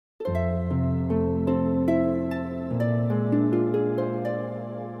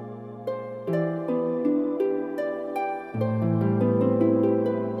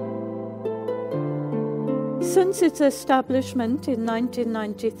Since its establishment in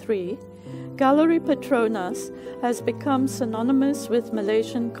 1993, Galeri PETRONAS has become synonymous with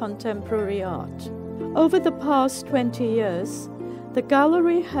Malaysian Contemporary Art. Over the past 20 years, the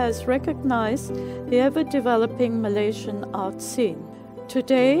gallery has recognized the ever-developing Malaysian art scene.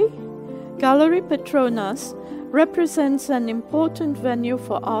 Today, Galeri PETRONAS represents an important venue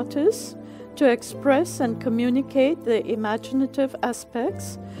for artists to express and communicate the imaginative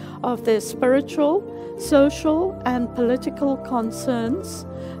aspects of their spiritual, social, and political concerns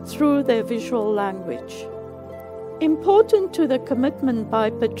through their visual language. Important to the commitment by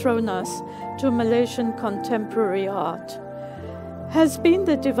PETRONAS to Malaysian contemporary art has been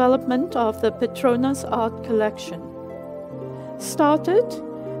the development of the PETRONAS Art Collection. Started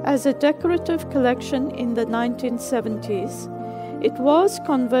as a decorative collection in the 1970s, it was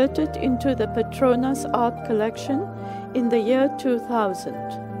converted into the PETRONAS Art Collection in the year 2000.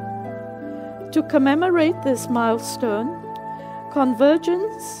 To commemorate this milestone,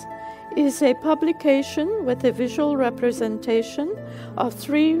 Convergence is a publication with a visual representation of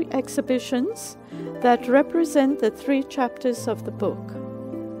 3 exhibitions that represent the 3 chapters of the book.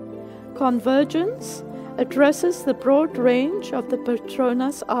 Convergence addresses the broad range of the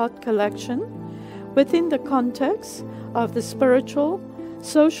PETRONAS Art Collection within the context of the spiritual,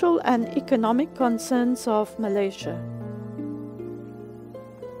 social, and economic concerns of Malaysia.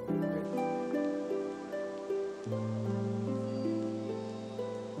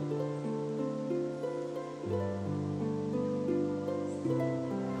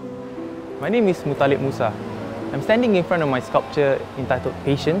 My name is Mutalib Musa. I'm standing in front of my sculpture entitled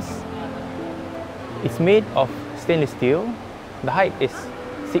Patience. It's made of stainless steel. The height is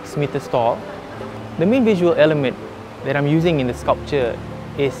 6 meters tall. The main visual element that I'm using in the sculpture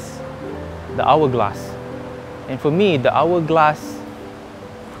is the hourglass. And for me, the hourglass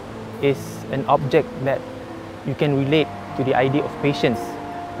is an object that you can relate to the idea of patience,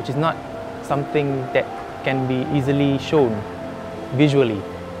 which is not something that can be easily shown visually.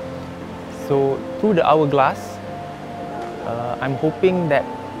 So through the hourglass, I'm hoping that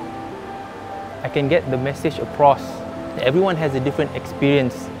I can get the message across. Everyone has a different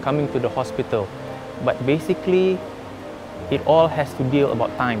experience coming to the hospital, but basically it all has to deal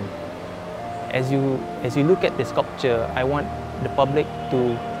about time. As you look at the sculpture, I want the public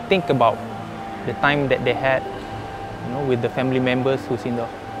to think about the time that they had, with the family members who's in the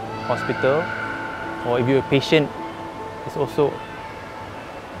hospital, or if you're a patient, it's also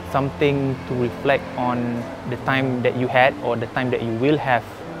something to reflect on the time that you had or the time that you will have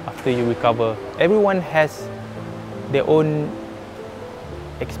after you recover. Everyone has their own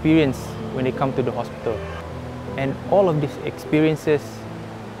experience when they come to the hospital. And all of these experiences,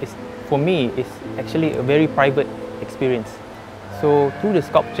 for me, is actually a very private experience. So through the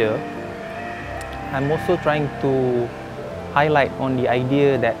sculpture, I'm also trying to highlight on the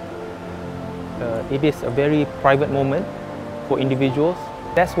idea that it is a very private moment for individuals.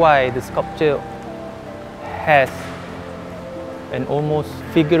 That's why the sculpture has an almost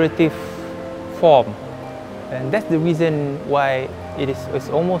figurative form. And that's the reason why it's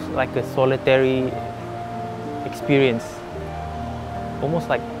almost like a solitary experience. Almost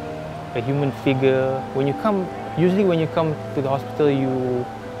like a human figure. Usually when you come to the hospital,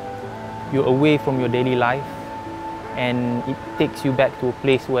 you're away from your daily life, and it takes you back to a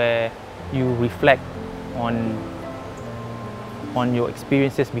place where you reflect on your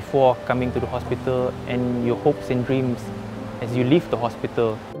experiences before coming to the hospital and your hopes and dreams as you leave the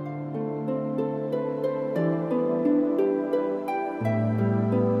hospital.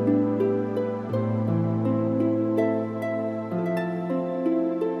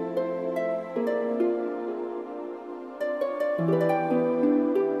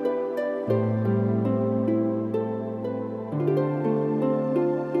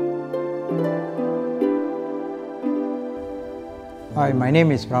 Hi, my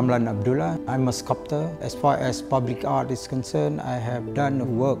name is Ramlan Abdullah. I'm a sculptor. As far as public art is concerned, I have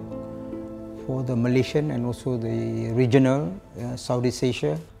done work for the Malaysian and also the regional Southeast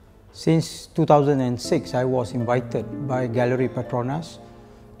Asia. Since 2006, I was invited by Galeri PETRONAS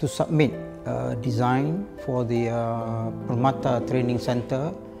to submit a design for the Permata Training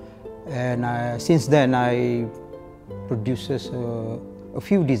Center, and since then I produced a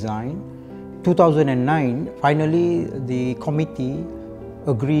few designs. 2009, finally the committee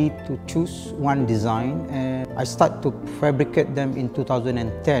agreed to choose one design, and I started to fabricate them in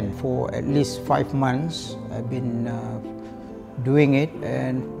 2010. For at least 5 months, I've been doing it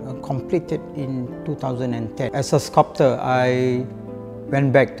and completed in 2010. As a sculptor, I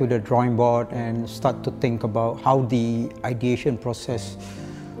went back to the drawing board and start to think about how the ideation process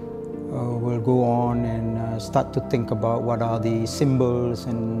will go on, and start to think about what are the symbols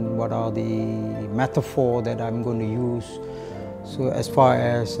and what are the metaphor that I'm going to use. So as far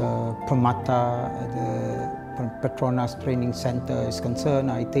as Permata, the Petronas Training Center is concerned,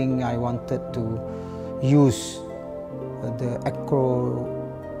 I think I wanted to use the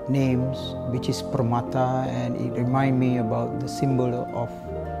acronyms, which is Permata, and it reminds me about the symbol of,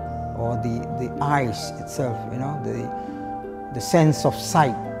 or the eyes itself, you know, the sense of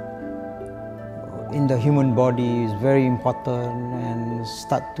sight in the human body is very important, and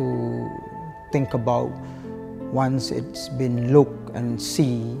start to think about once it's been looked and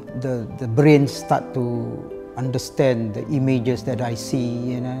see, the brain start to understand the images that I see,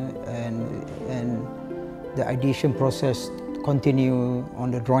 you know, and the ideation process continue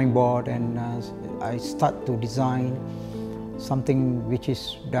on the drawing board, and I start to design something which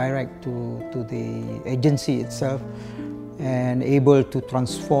is direct to the agency itself, and able to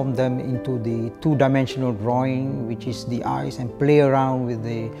transform them into the two-dimensional drawing, which is the eyes, and play around with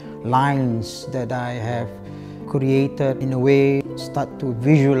the lines that I have created. In a way, start to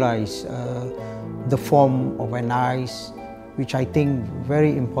visualize the form of an eyes, which I think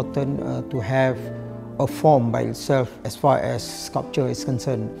very important to have a form by itself as far as sculpture is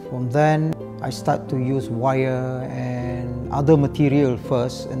concerned. From then, I start to use wire and other material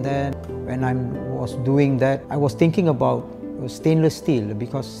first, and then when I was doing that, I was thinking about stainless steel,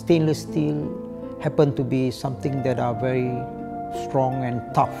 because stainless steel happened to be something that are very strong and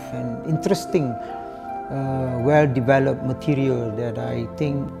tough and interesting, well-developed material that I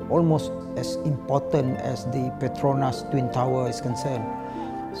think almost as important as the Petronas Twin Tower is concerned.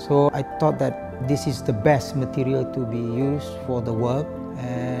 So I thought that this is the best material to be used for the work,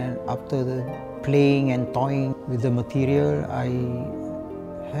 and after the playing and toying with the material, I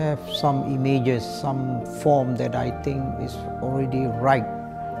have some images, some form that I think is already right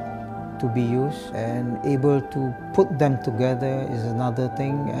to be used, and able to put them together is another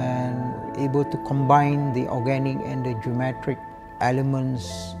thing, and able to combine the organic and the geometric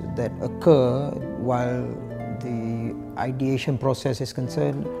elements that occur while the ideation process is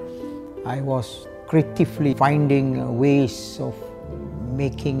concerned. I was creatively finding ways of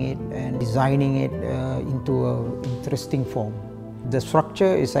making it and designing it into an interesting form. The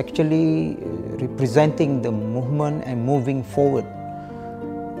structure is actually representing the movement and moving forward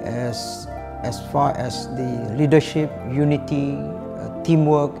as far as the leadership, unity,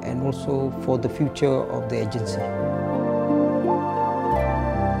 teamwork, and also for the future of the agency.